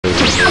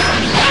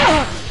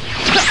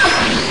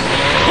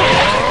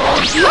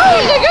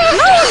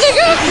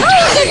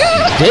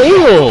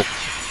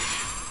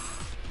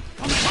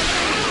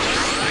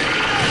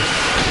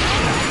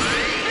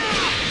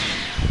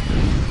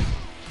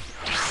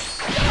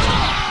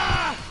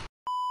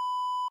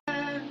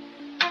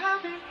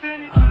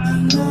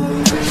We'll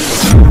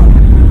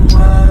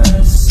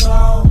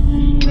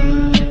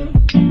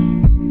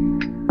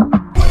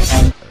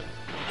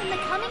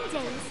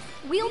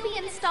be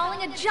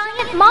installing a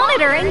giant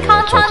monitor in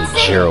Conton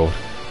City. Gerald.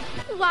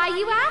 Why,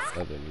 you ask?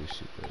 Other new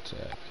super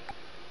attack.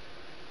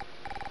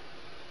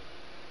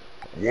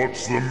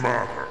 What's the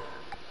matter?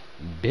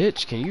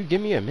 Bitch, can you give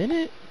me a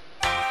minute?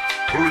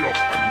 Hurry up,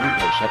 I'm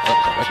ready. Oh, shut up.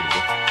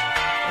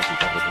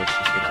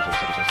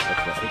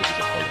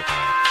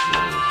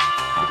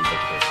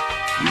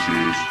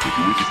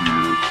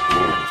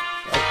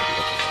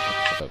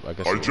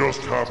 I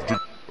just have to...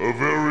 A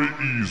very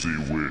easy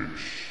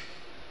wish.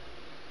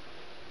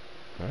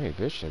 Alright,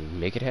 bitch, then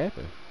make it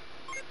happen.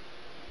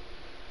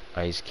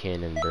 Ice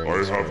cannon burn.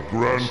 I have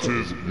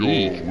granted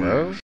your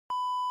wish.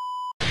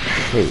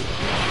 Hey.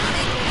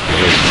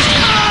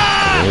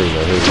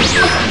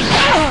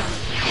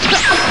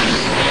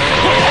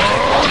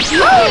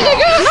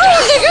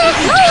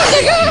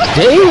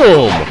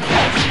 Damn!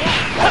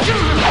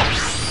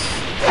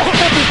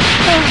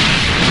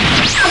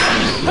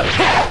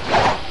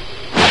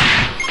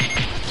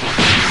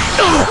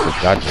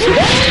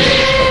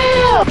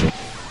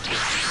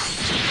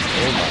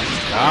 Oh my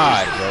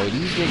god, bro,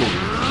 these niggas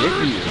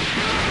ridiculous.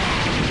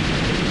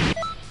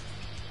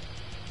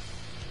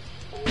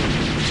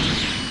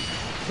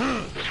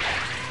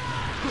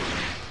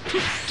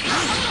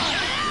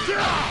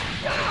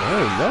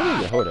 No,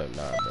 hold up,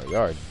 nah, bro,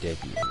 y'all are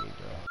dicky with me,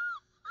 bro.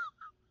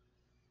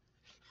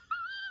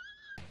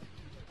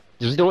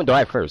 Just don't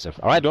die first. If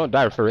I don't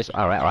die first,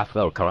 alright, I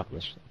feel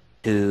accomplished.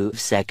 2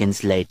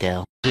 seconds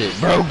later.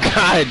 Bro,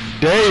 god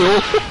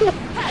damn!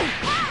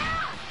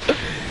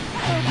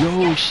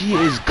 Yo, she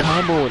is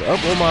comboing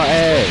up on my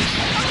ass.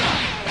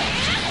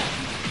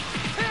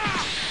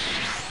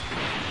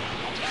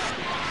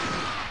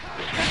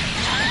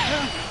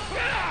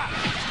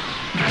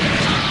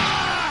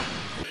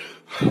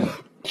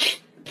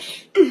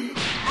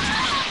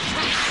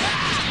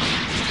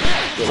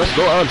 Yo, let's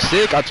go, I'm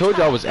sick. I told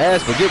you I was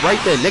ass, but get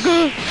right there,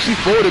 nigga. She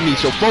folded me,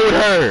 so fold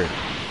her.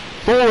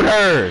 Fold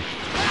her.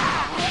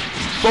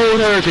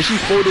 Fold her, cause she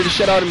folded the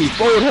shit out of me.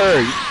 Fold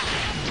her.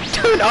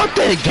 Turn up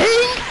that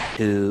gang.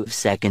 2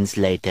 seconds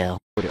later.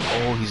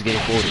 Oh, he's getting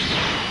folded.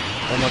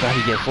 Oh my god,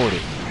 he's getting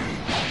folded.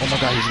 Oh my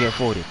god, he's getting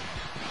folded.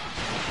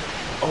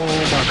 Oh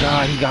my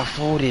god, he got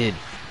folded.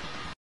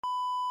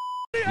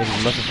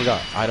 Niggas must have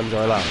forgot. Items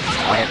are allowed.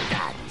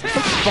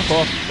 Fuck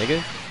off, you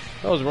nigga.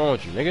 What was wrong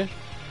with you, nigga?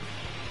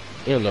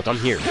 Yeah, look, I'm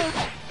here.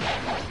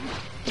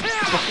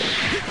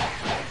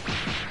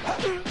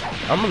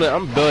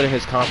 I'm building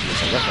his confidence.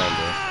 That's what I'm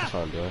doing. That's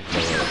what I'm doing.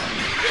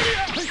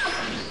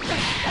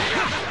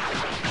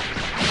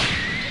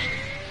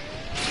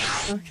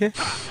 Okay.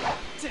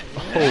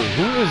 Oh,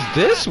 who is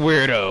this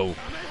weirdo?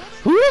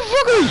 Who the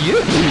fuck are you?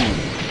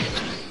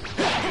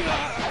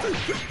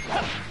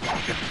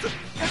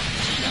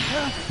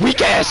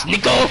 Weak ass,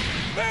 Nico!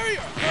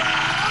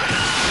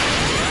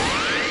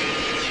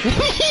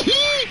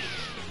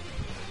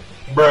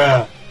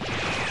 Bruh.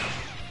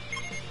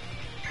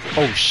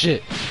 Oh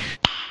shit.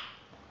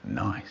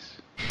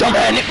 Nice. Dumb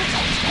it!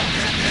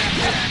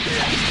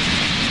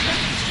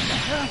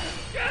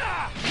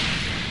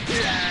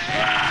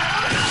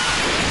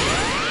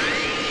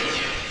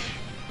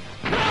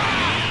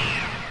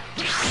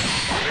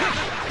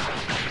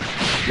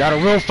 Got a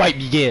real fight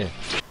begin.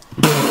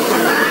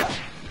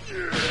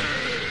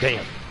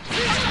 Damn.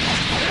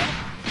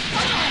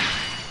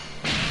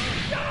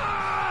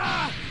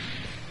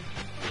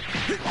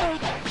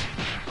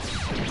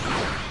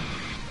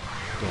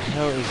 What the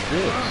hell is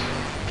this?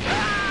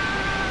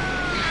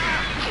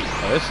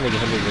 Oh, this nigga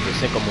hit me with the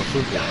Cinco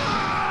Mosuke.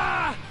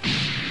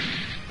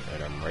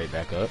 And I'm right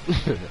back up.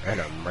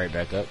 And I'm right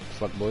back up,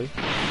 fuck boy.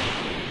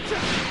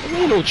 There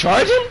ain't no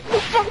charging? What the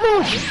fuck wrong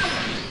with you?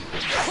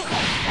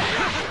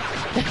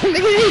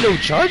 Nigga, ain't no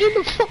charging?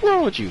 What the fuck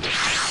wrong with you?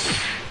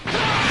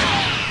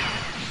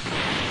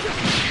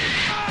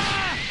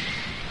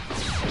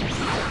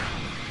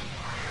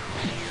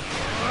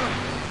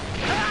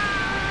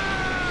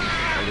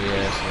 Ugly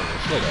ass nigga.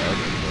 This nigga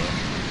ugly, bro.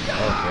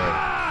 Okay.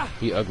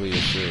 He ugly as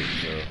shit,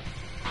 so.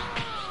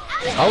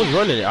 I was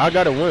running it. I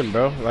gotta win,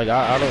 bro. Like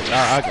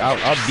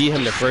I'll beat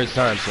him the first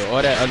time, so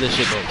all that other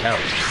shit don't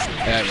count.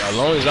 And as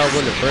long as I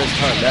win the first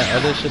time, that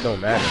other shit don't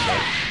matter, bro.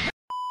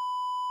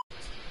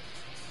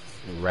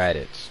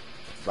 Raditz.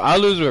 If I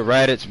lose with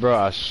Raditz, bro,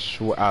 I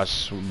swear,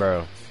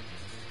 bro.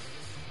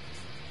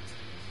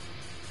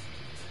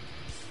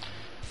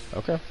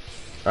 Okay.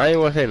 I ain't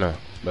gonna say no.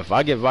 But if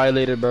I get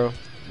violated, bro,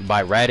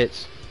 by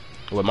Raditz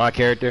with my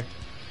character,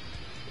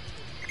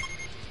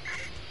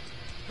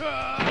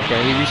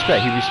 okay, he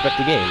respect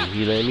the game.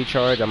 He let me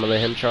charge, I'm gonna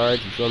let him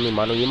charge, you feel me?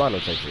 Mano y mano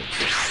type shit.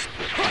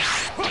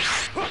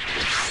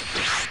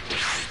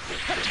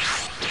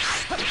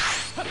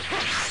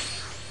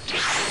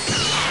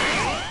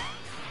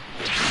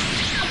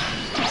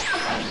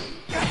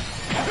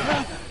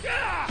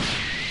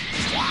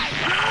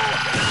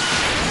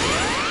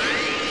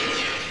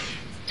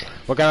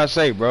 What can I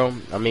say, bro?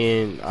 I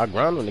mean, I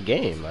grind on the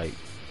game, like,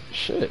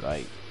 shit,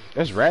 like,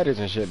 That's Raditz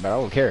and shit, but I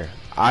don't care.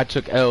 I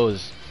took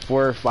L's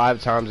 4 or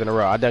 5 times in a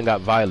row. I done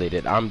got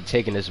violated. I'm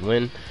taking this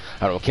win.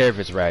 I don't care if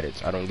it's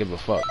Raditz. I don't give a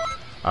fuck.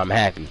 I'm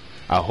happy.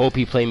 I hope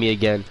he play me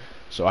again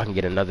so I can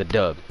get another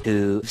dub.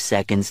 2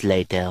 seconds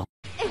later.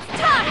 It's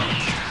time!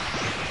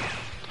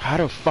 How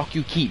the fuck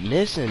you keep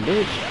missing,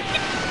 bitch?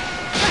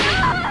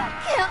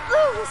 Can't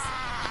lose!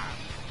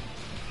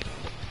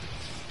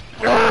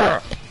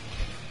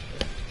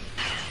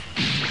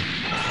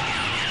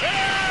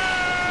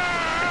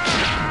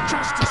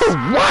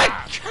 What?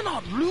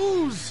 Cannot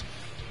lose.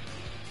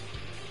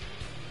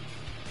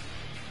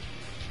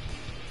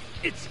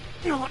 It's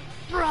not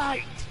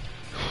right.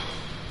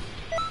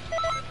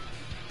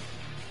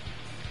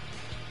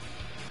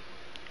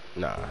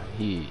 Nah,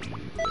 he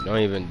don't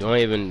even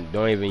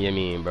you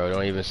mean, bro.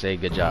 Don't even say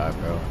good job,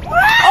 bro.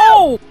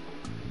 Oh!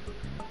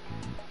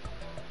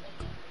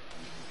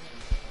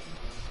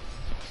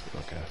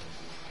 Okay.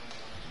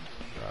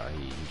 Nah,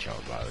 he trying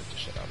to violate the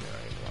shit out of me. I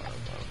ain't gonna lie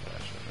about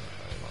that shit.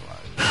 I ain't gonna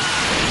lie.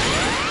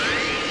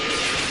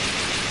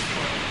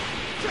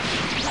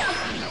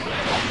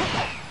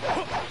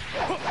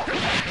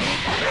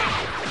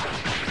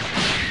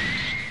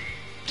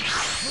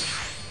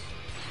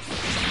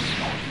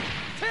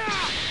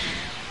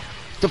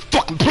 The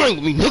fucking playing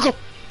with me, nigga.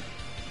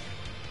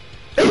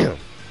 Damn.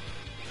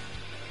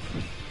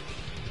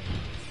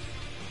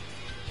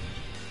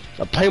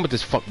 I'm playing with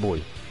this fuck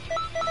boy.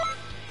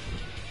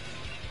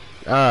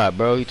 Nah,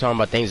 bro, you talking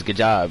about things, good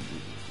job.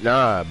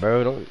 Nah,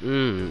 bro, don't,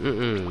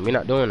 we're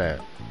not doing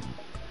that.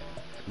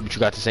 What you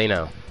got to say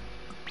now?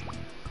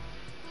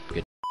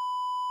 Good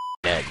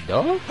that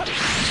dog?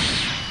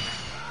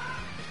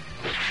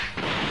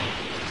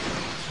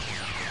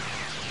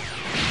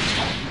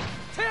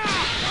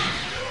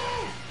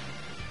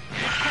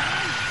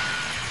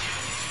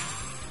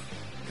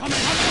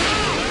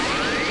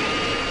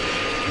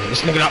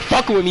 This nigga not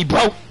fucking with me,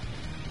 bro.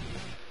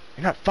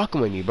 You're not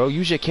fucking with me, bro.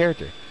 Use your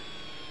character.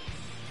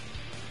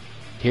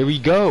 Here we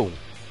go.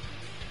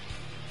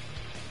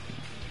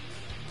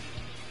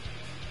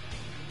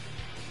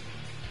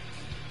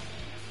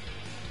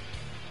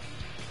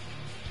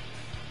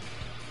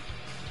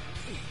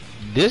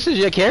 This is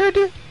your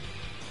character?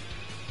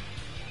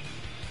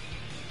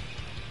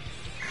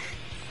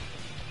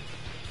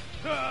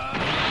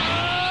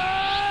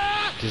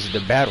 This is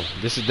the battle.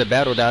 This is the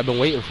battle that I've been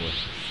waiting for.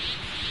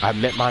 I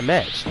met my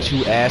match.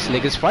 2 ass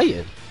niggas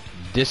fighting.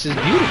 This is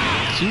beautiful.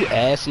 2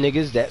 ass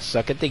niggas that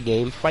suck at the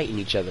game fighting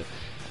each other.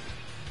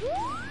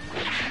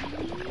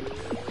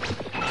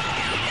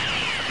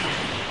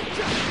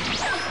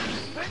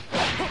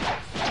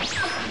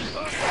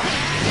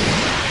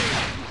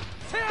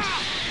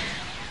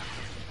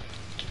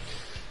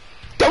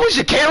 That was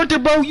your character,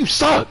 bro? You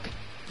suck.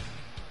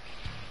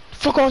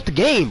 Fuck off the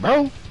game,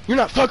 bro. You're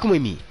not fucking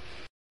with me.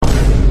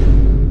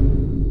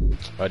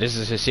 Oh, this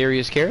is a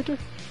serious character?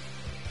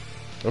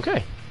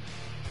 Okay.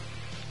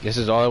 This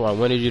is all I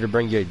wanted you to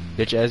bring your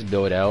bitch ass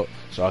build out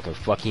so I can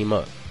fuck him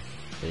up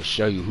and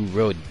show you who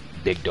real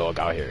big dog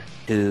out here.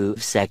 2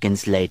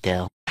 seconds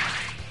later.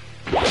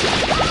 Bro,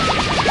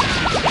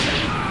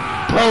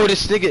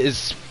 this nigga is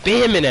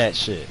spamming that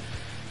shit.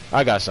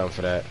 I got something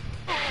for that.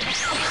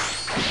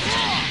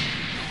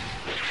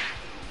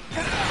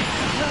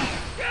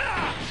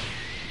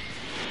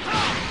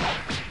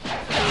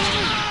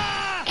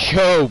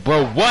 Yo,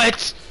 bro,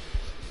 what?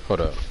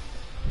 Hold up.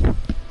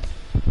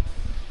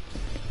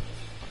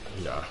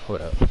 Nah, hold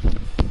up.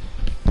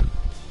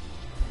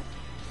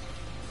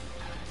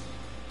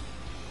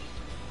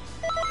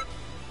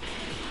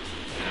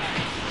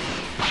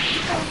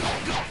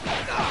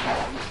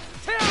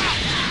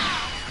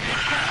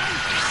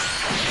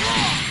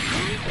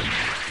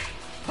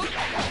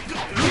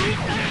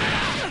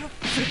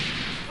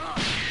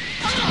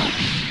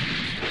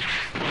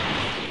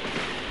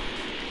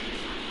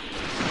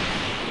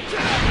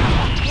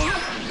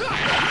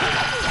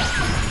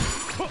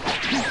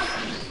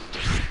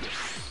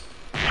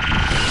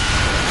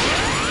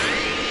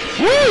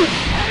 Woo!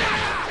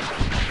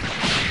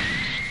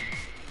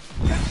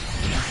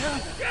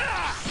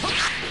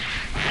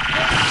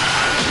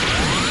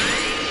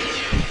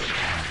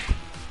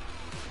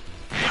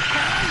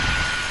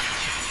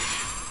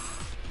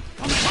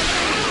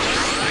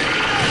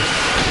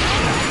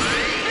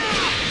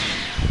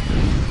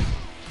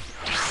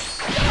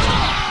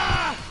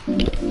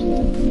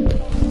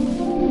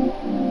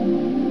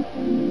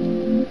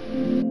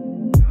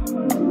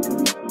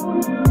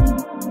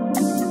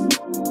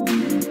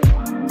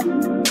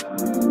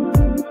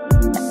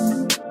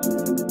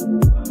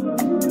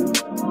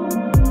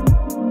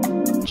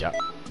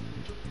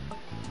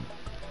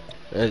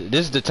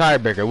 This is the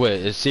tiebreaker.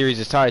 What? This series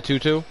is tied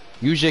 2-2?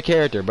 Use your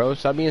character, bro.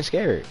 Stop being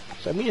scared.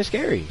 Stop being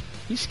scary.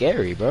 He's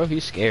scary, bro.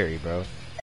 He's scary, bro.